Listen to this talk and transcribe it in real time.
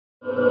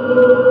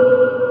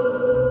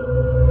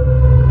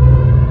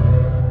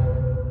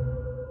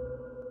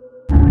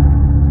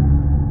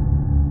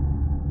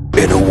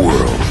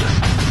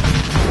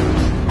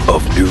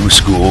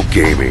School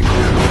Gaming.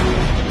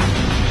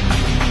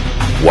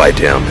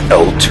 YDAM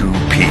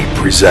L2P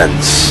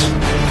presents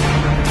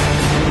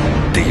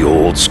The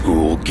Old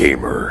School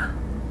Gamer.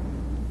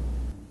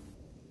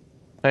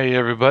 Hey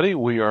everybody,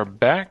 we are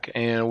back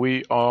and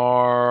we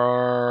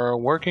are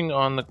working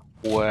on the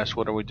quest.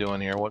 What are we doing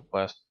here? What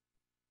quest?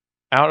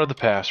 Out of the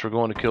Past. We're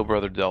going to kill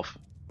Brother Delph.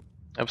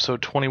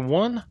 Episode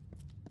 21,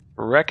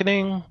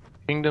 Reckoning,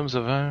 Kingdoms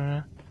of...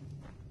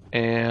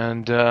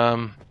 and,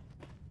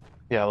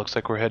 yeah, looks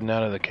like we're heading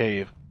out of the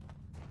cave.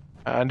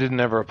 I didn't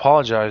ever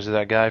apologize to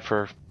that guy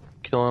for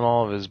killing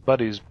all of his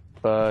buddies,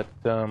 but,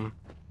 oh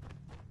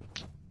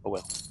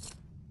well. Looks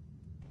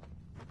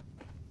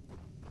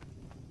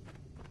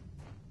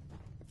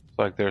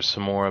like there's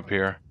some more up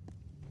here.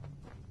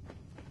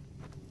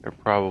 They're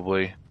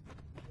probably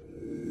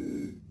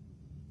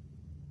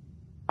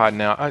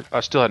hiding out.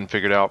 I still hadn't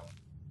figured out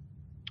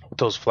what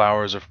those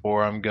flowers are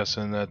for. I'm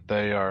guessing that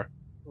they are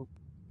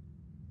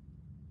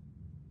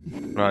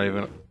not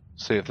even...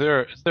 See if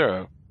is there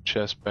a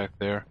chest back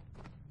there?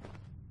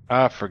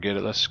 Ah, forget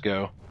it. Let's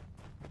go.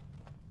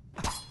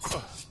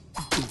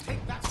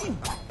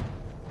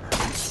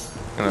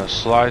 Gonna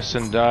slice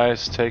and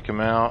dice, take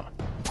him out.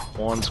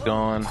 One's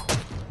gone.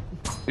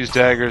 These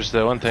daggers,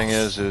 the one thing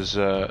is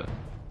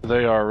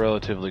they are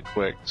relatively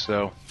quick.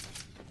 So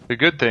the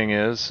good thing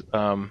is,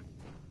 if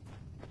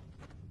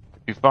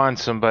you find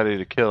somebody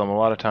to kill them, a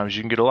lot of times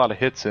you can get a lot of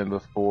hits in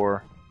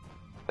before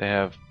they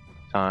have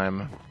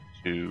time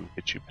to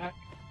hit you back.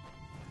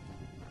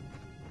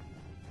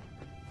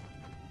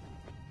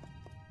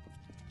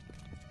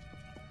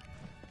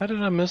 How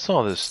did I miss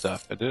all this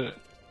stuff? I did it.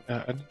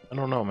 I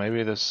don't know.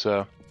 Maybe this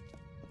got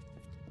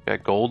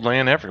gold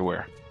laying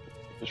everywhere.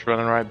 Just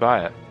running right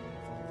by it.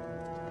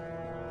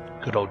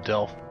 Good old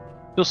Delph.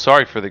 Feel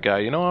sorry for the guy.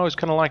 You know, I always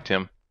kind of liked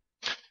him.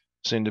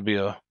 Seemed to be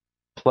a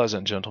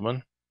pleasant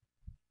gentleman.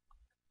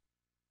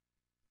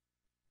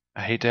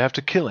 I hate to have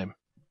to kill him.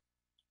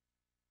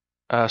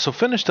 So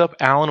finished up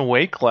Alan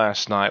Wake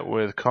last night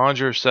with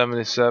Conjurer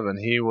 77.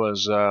 He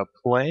was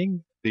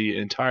playing the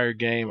entire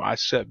game. I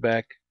sat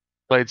back,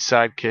 played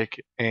sidekick,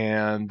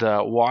 and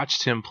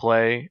watched him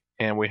play,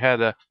 and we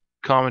had a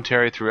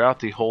commentary throughout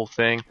the whole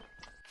thing.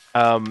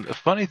 The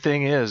funny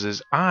thing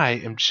is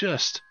I am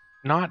just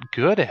not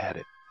good at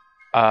it,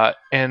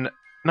 and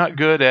not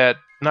good at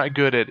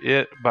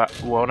it. But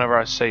whenever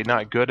I say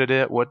not good at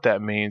it, what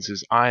that means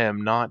is I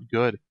am not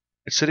good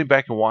at sitting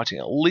back and watching.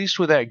 At least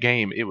with that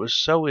game, it was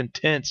so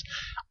intense.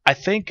 I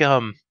think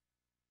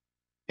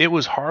it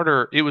was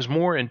harder. It was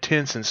more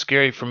intense and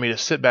scary for me to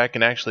sit back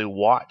and actually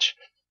watch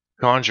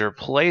Conjure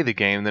play the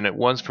game than it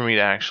was for me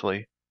to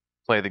actually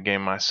play the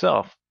game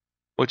myself,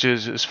 which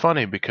is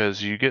funny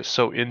because you get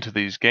so into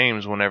these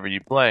games whenever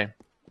you play.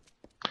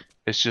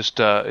 It's just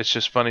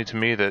funny to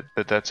me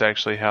that's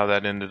actually how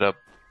that ended up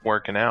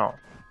working out.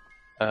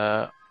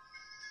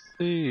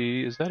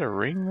 See, is that a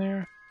ring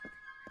there?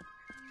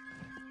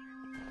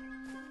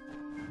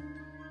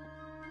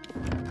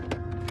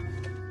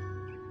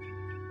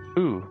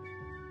 Ooh,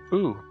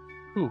 ooh,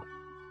 ooh,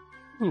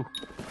 ooh.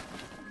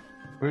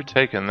 We're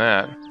taking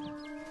that.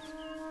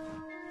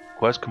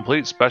 Quest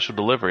complete, special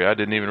delivery. I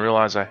didn't even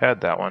realize I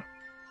had that one.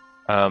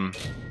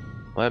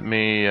 Let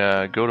me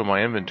go to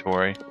my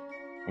inventory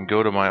and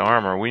go to my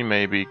armor. We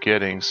may be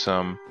getting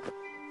some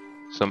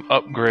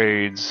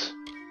upgrades.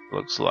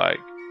 Looks like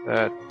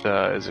that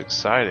is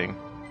exciting.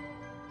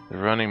 The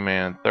Running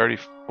Man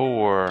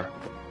 34.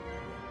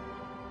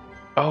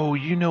 Oh,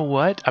 you know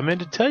what? I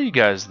meant to tell you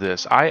guys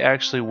this. I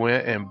actually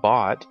went and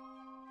bought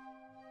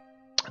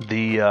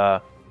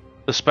the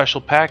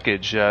special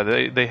package.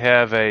 They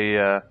have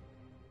a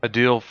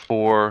deal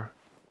for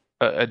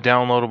a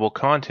downloadable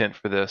content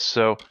for this,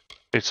 so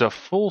it's a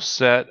full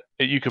set.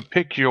 You could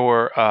pick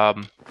your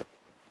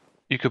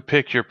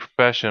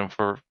profession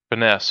for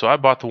Finesse. So I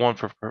bought the one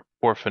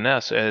for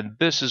Finesse, and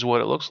this is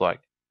what it looks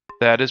like.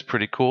 That is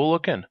pretty cool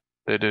looking.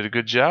 They did a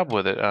good job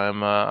with it.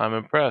 I'm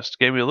impressed.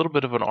 Gave me a little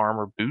bit of an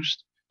armor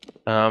boost.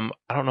 I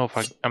don't know if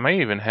I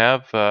may even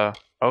have.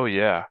 Oh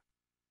yeah.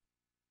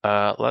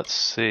 Let's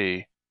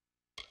see.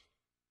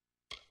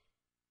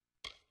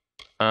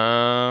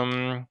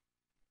 We're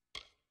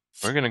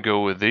gonna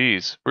go with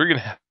these. We're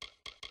gonna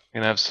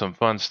have some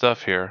fun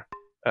stuff here.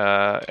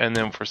 And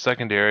then for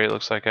secondary, it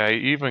looks like I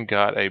even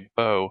got a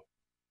bow.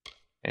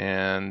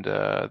 And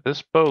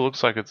this bow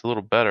looks like it's a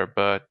little better,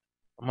 but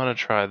I'm gonna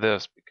try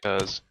this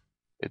because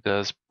it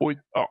does. Boy,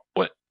 oh,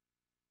 what?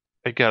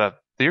 It got a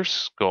fierce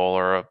skull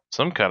or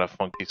some kind of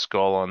funky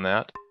skull on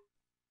that.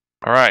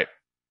 All right.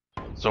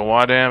 So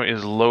YDAM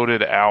is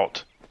loaded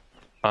out.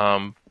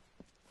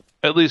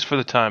 At least for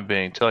the time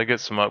being, till I get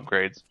some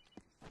upgrades.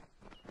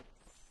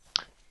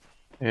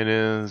 It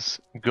is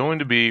going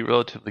to be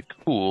relatively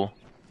cool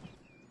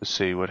to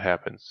see what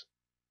happens.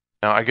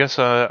 Now, I guess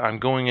I'm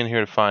going in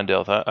here to find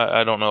Delph.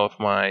 I don't know if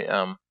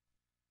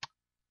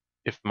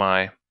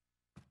my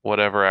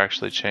whatever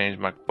actually changed.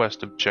 My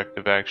quest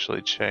objective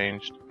actually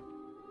changed.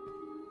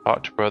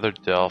 Talk to Brother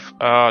Delph.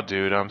 Oh,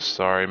 dude, I'm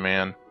sorry,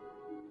 man.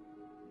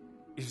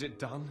 Is it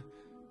done?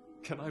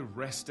 Can I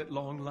rest at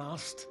long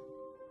last?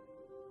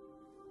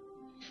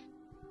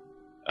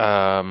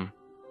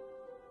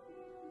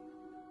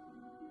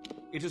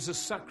 It is a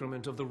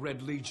sacrament of the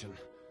Red Legion.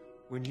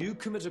 When you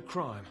commit a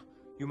crime,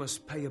 you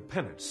must pay a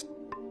penance.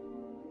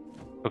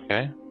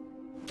 Okay.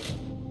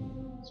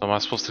 So am I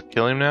supposed to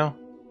kill him now?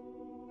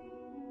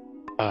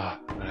 I'm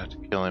gonna have to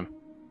kill him.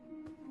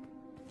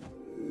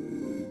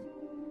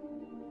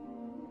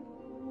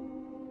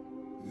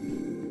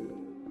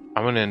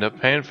 I'm gonna end up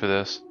paying for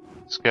this.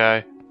 This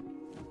guy.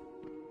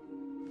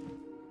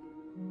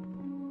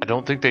 I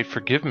don't think they'd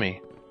forgive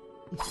me.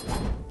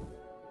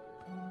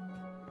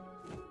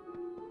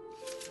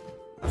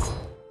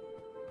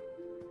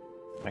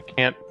 I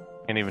can't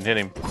even hit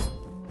him.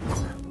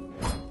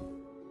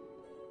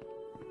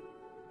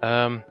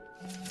 I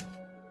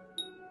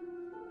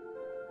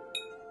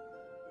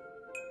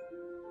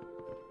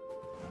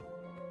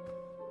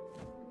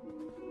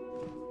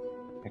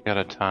got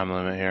a time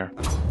limit here.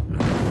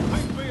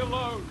 Leave me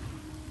alone!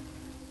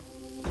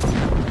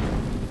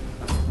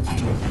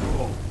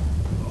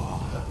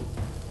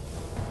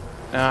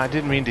 No, I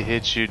didn't mean to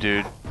hit you,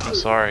 dude. I'm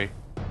sorry.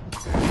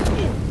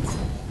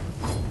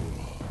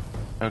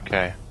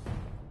 Okay.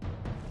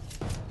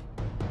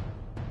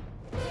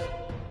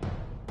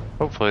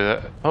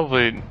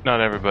 Hopefully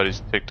not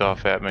everybody's ticked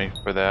off at me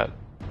for that.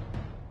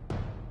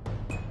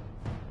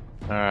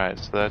 Alright,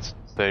 so that's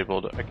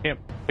disabled. I can't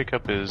pick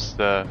up his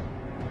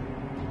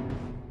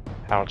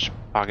pouch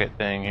pocket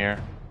thing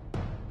here.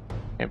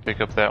 Can't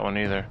pick up that one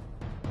either.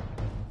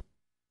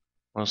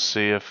 We'll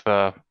see if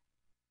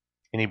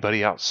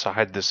anybody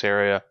outside this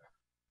area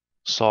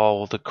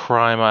saw the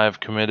crime I have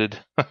committed.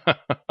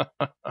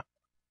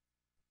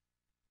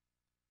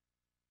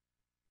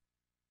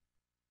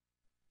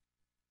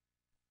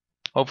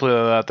 Hopefully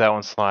I let that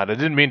one slide. I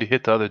didn't mean to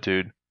hit the other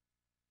dude.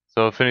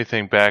 So if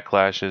anything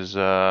backlashes,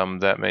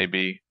 that may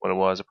be what it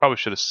was. I probably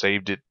should have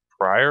saved it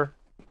prior.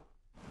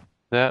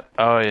 That?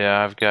 Oh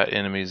yeah, I've got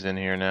enemies in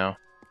here now.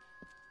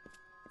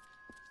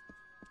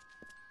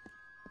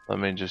 Let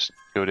me just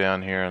go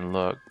down here and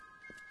look.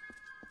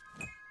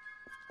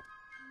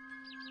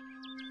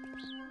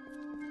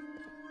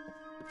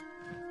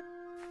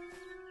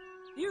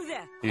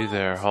 You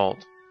there,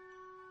 halt.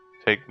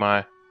 Take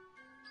my...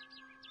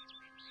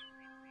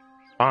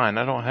 Fine,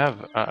 I don't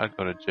have... I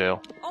go to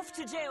jail. Off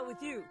to jail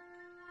with you.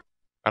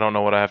 I don't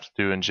know what I have to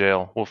do in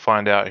jail. We'll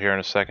find out here in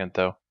a second,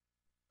 though.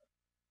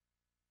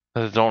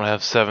 I don't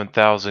have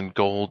 7,000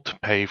 gold to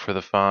pay for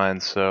the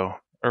fine, so...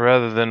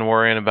 Rather than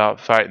worrying about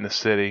fighting the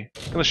city,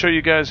 I'm going to show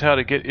you guys how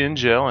to get in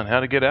jail and how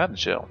to get out of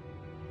jail.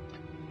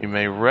 You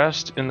may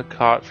rest in the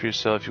cot for your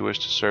cell if you wish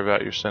to serve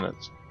out your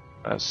sentence.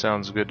 That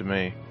sounds good to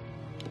me.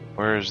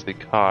 Where is the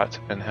cot,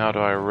 and how do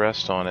I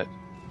rest on it?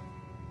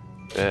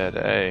 Bed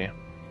A.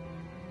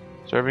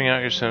 Serving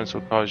out your sentence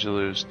will cause you to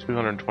lose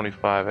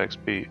 225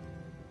 XP.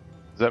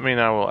 Does that mean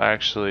I will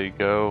actually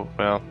go?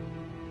 Well,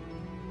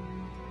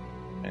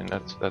 and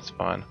that's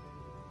fine.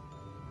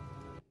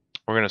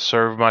 We're gonna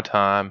serve my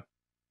time.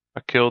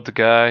 I killed the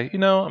guy. You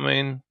know, I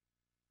mean,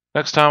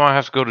 next time I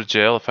have to go to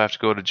jail. If I have to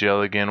go to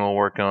jail again, we'll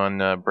work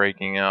on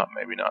breaking out.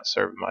 Maybe not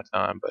serving my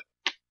time, but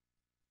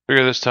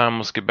figure this time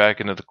let's get back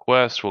into the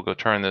quest. We'll go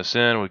turn this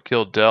in. We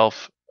killed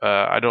Delph.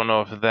 I don't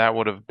know if that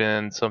would have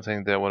been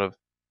something that would have.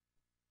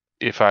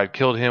 If I had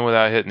killed him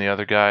without hitting the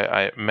other guy,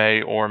 I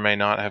may or may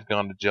not have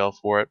gone to jail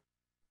for it.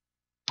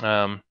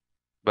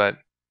 But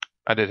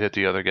I did hit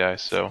the other guy,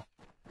 so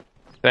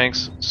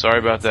thanks. Sorry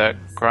about that.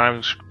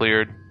 Crime's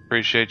cleared.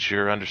 Appreciate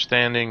your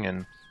understanding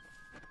and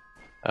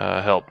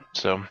help.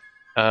 So,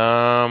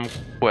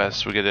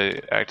 quest. We get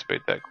to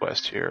activate that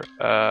quest here.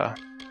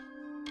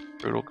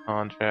 Brutal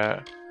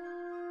contract.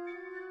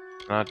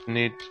 Not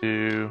need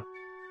to.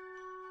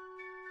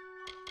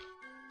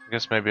 I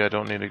guess maybe I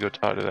don't need to go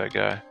talk to that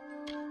guy.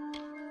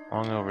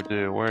 Long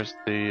overdue. Where's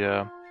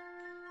the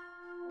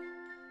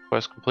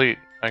quest complete?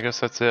 I guess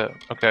that's it.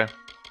 Okay.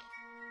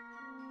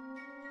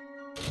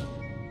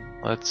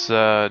 Let's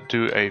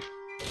do a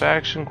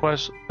faction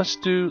quest. Let's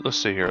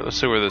see here. Let's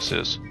see where this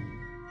is.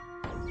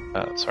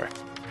 Sorry.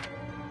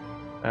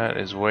 That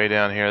is way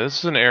down here. This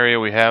is an area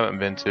we haven't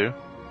been to.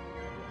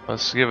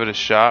 Let's give it a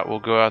shot. We'll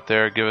go out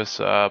there, give us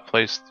a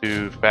place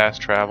to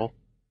fast travel.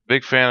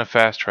 Big fan of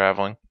fast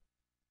traveling.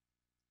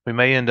 We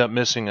may end up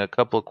missing a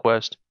couple of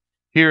quests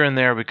here and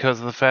there because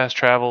of the fast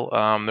travel.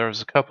 There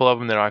was a couple of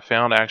them that I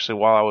found actually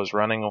while I was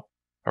running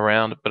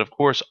around. But of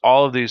course,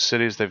 all of these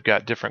cities, they've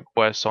got different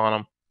quests on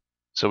them.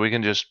 So we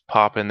can just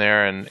pop in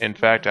there. And in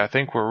fact, I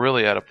think we're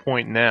really at a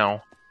point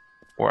now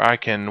where I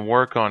can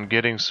work on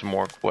getting some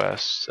more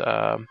quests.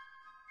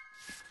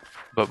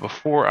 But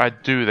before I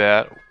do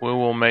that, we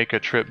will make a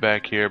trip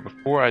back here.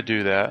 Before I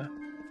do that,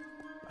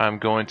 I'm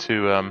going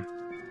to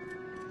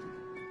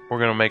we're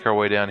going to make our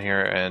way down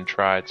here and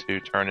try to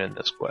turn in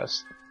this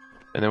quest.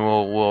 And then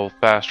we'll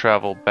fast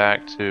travel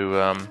back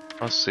to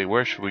let's see,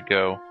 where should we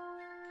go?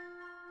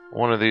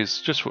 One of these,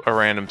 just a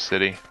random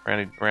city,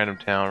 random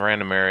town,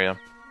 random area.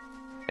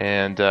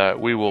 And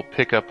we will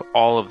pick up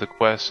all of the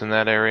quests in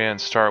that area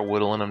and start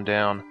whittling them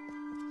down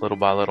little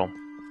by little.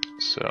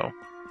 So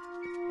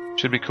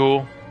should be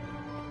cool.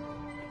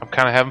 I'm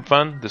kind of having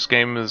fun. This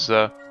game is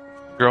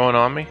growing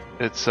on me.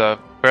 It's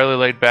fairly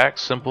laid back,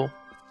 simple,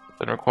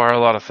 doesn't require a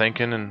lot of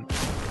thinking, and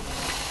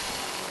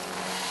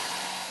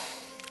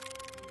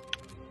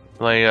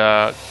play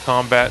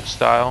combat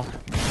style.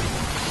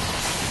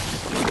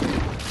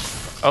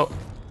 Oh,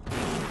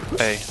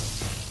 hey.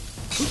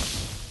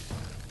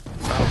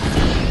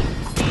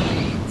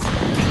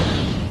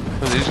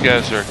 Oh, these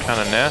guys are kind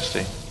of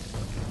nasty.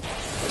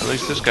 At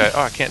least this guy.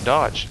 Oh, I can't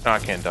dodge. No, I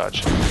can't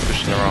dodge. I'm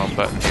pushing the wrong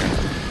button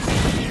here.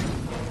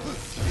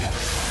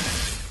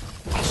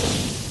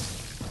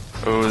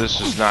 Oh, this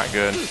is not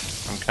good.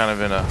 I'm kind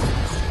of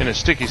in a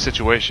sticky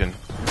situation.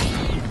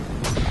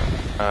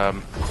 Get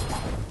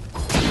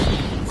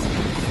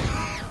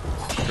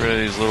rid of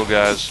these little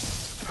guys.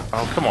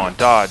 Oh, come on,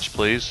 dodge,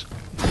 please.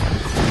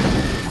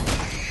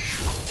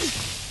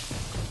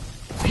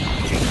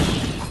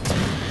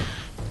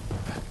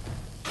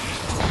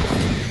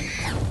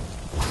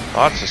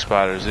 Lots of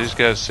spiders. These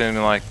guys seem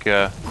like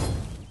they're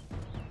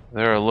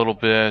a little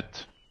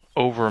bit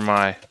over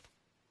my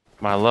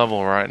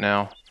level right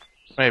now.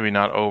 Maybe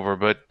not over,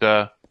 but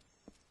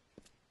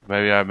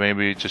maybe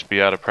I just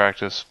be out of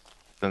practice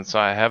since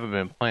I haven't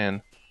been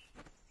playing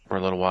for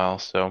a little while.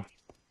 So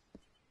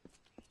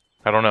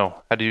I don't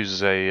know. Had to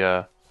use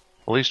at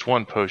least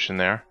one potion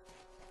there.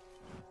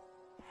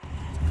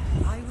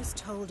 I was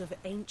told of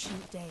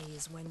ancient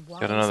days when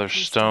got another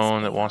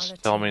stone that wants to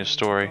tell me a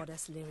story.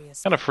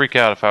 Kind of freak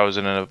out if I was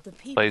in a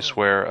place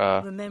where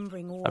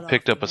I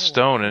picked up a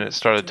stone and it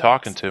started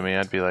talking to me.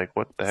 I'd be like,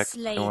 "What the heck is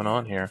going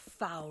on here?"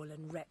 Foul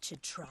and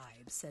wretched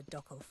tribe, said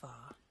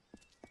Dokofar.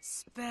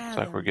 Looks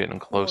like we're getting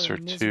closer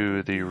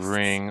to the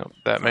ring.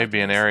 That may be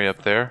an area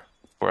up there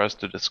for us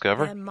to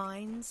discover.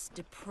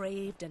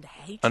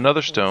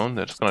 Another stone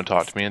that's going to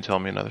talk to me and tell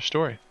me another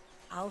story.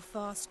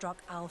 Alpha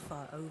struck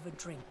Alpha over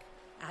drink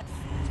at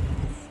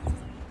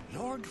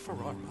Lord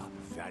Ferorma,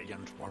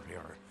 valiant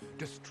warrior,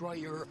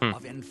 destroyer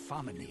of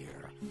Infaminir.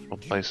 Little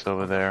place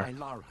over there. I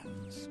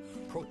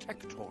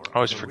Protector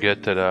always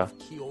forget that I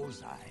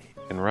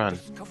can run.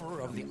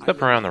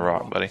 Step around the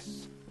rock, buddy.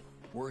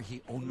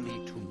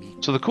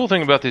 So the cool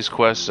thing about these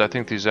quests is I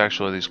think these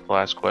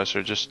class quests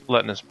are just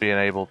letting us being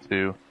able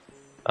to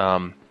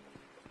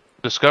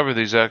discover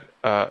these the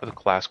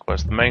class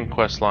quests. The main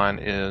quest line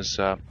is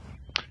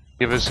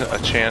give us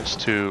a chance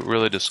to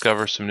really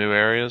discover some new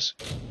areas.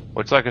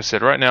 Which, like I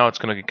said, right now it's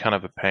going to be kind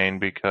of a pain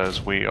because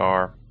we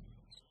are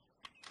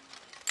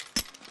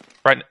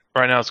right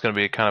now it's going to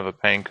be kind of a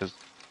pain because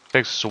it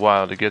takes us a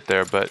while to get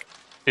there. But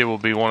it will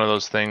be one of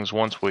those things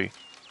once we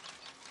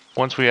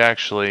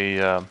actually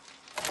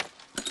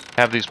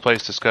have these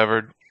places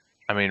discovered.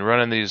 I mean,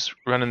 running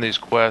these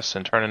quests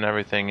and turning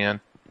everything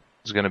in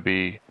is going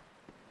to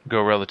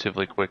go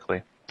relatively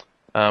quickly.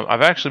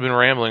 I've actually been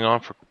rambling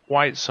on for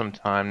quite some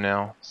time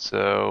now,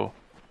 so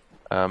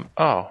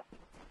oh,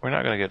 we're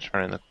not going to get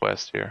turned in the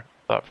quest here.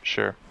 Thought for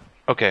sure.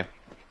 Okay,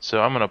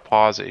 so I'm going to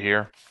pause it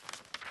here.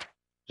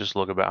 Just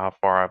look about how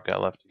far I've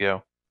got left to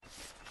go.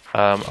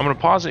 I'm going to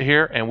pause it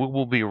here, and we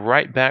will be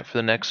right back for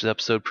the next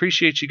episode.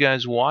 Appreciate you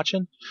guys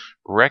watching.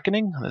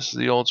 Reckoning. This is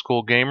the Old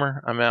School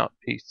Gamer. I'm out.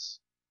 Peace.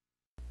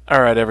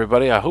 Alright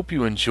everybody, I hope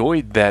you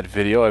enjoyed that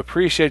video. I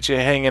appreciate you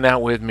hanging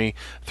out with me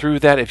through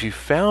that. If you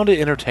found it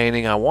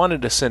entertaining, I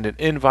wanted to send an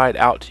invite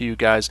out to you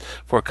guys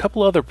for a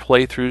couple other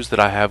playthroughs that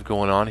I have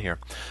going on here.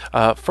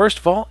 First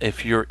of all,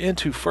 if you're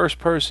into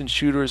first-person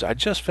shooters, I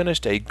just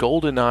finished a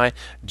GoldenEye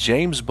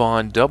James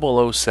Bond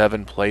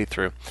 007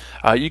 playthrough.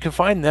 You can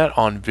find that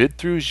on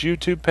VidThrough's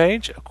YouTube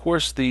page. Of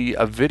course, the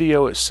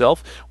video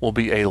itself will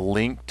be a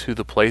link to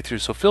the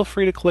playthrough, so feel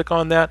free to click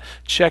on that,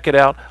 check it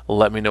out,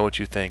 let me know what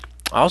you think.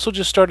 I also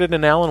just started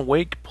an Alan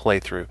Wake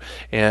playthrough,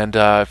 and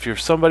if you're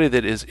somebody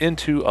that is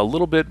into a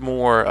little bit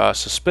more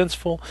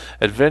suspenseful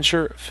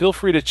adventure, feel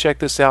free to check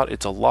this out.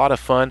 It's a lot of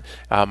fun.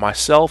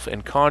 Myself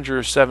and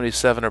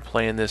Conjurer77 are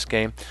playing this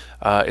game.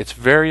 It's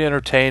very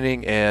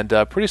entertaining and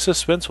pretty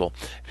suspenseful.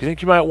 If you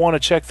think you might want to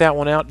check that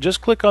one out,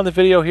 just click on the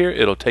video here.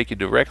 It'll take you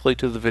directly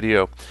to the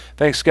video.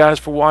 Thanks guys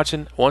for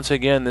watching. Once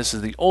again, this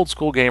is the Old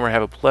School Gamer.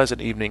 Have a pleasant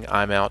evening.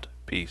 I'm out.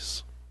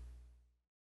 Peace.